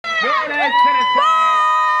Genocide!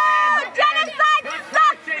 Genocide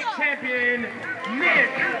sucks! State champion, Nick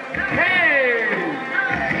Payne!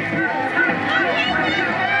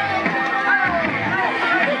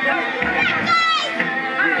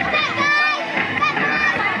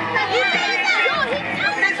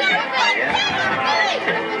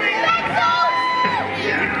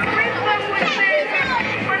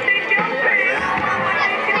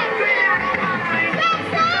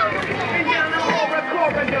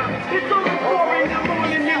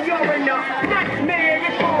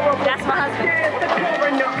 That's my husband.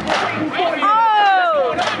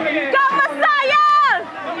 Oh! Go Messiah!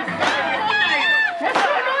 What's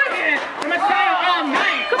going on here? The Messiah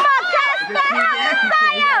Allnite! Come on, Cazper!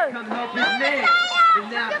 Messiah! Come help his man. It's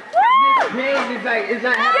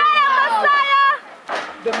not Get happening. him, Messiah!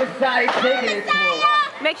 The Messiah taking it to him.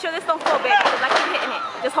 Make sure this don't fall back, because I keep hitting it.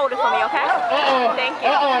 Just hold it for me, okay? Thank you.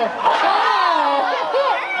 Oh,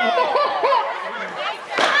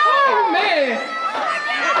 man!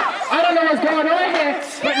 I don't know what's going on here,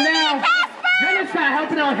 but now Genocide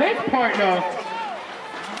helping out his partner.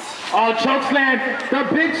 Oh, chokeslam, the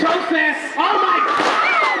big chokeslam. Oh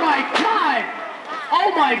my God!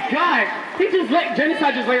 Oh my God!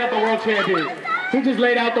 Genocide just laid out the world champion. He just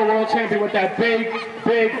laid out the world champion with that big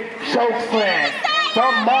chokeslam. The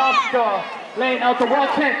monster laying out the world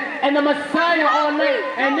champ, and the Messiah Allnite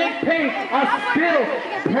and Nick Payne are still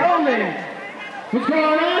brawling. What's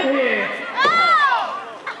going on here?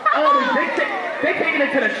 Oh, they taking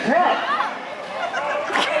it to the truck.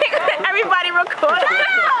 Everybody record.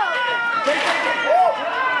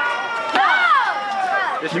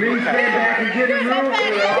 Please stand back and get in the room.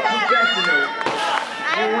 We're all professionals.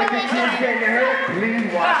 And when the team's getting hurt, please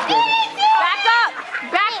watch them. Back up!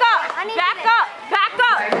 Back up! Back up! Back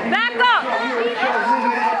up! Back up!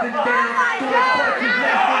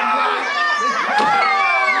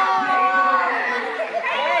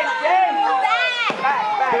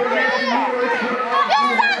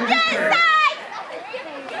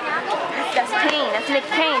 That's Payne. That's Nick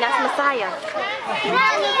Payne. That's Messiah.